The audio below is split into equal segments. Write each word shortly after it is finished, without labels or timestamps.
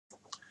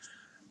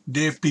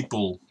Dear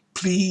people,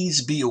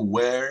 please be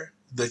aware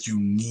that you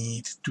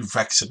need to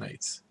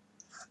vaccinate.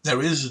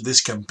 There is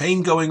this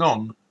campaign going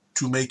on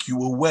to make you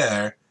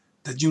aware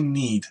that you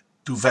need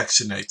to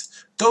vaccinate.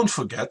 Don't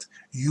forget,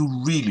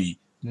 you really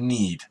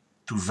need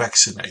to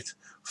vaccinate.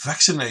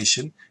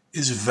 Vaccination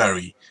is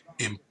very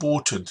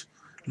important.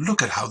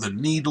 Look at how the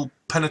needle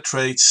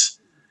penetrates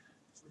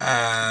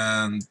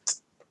and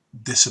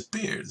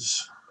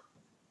disappears.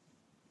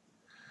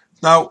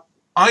 Now,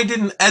 I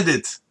didn't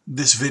edit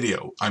this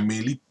video, I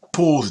merely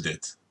paused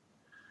it.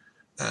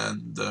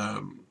 And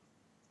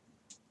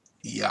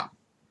yeah,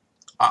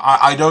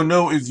 I don't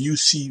know if you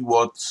see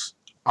what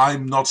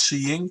I'm not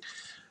seeing,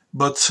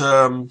 but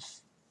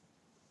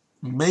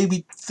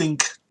maybe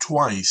think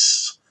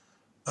twice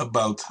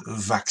about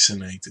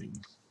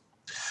vaccinating.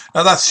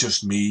 Now that's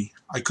just me.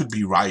 I could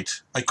be right,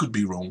 I could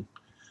be wrong,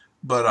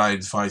 but I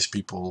advise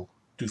people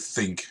to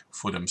think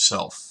for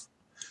themselves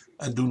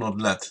and do not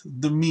let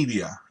the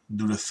media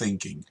do the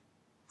thinking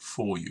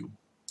for you.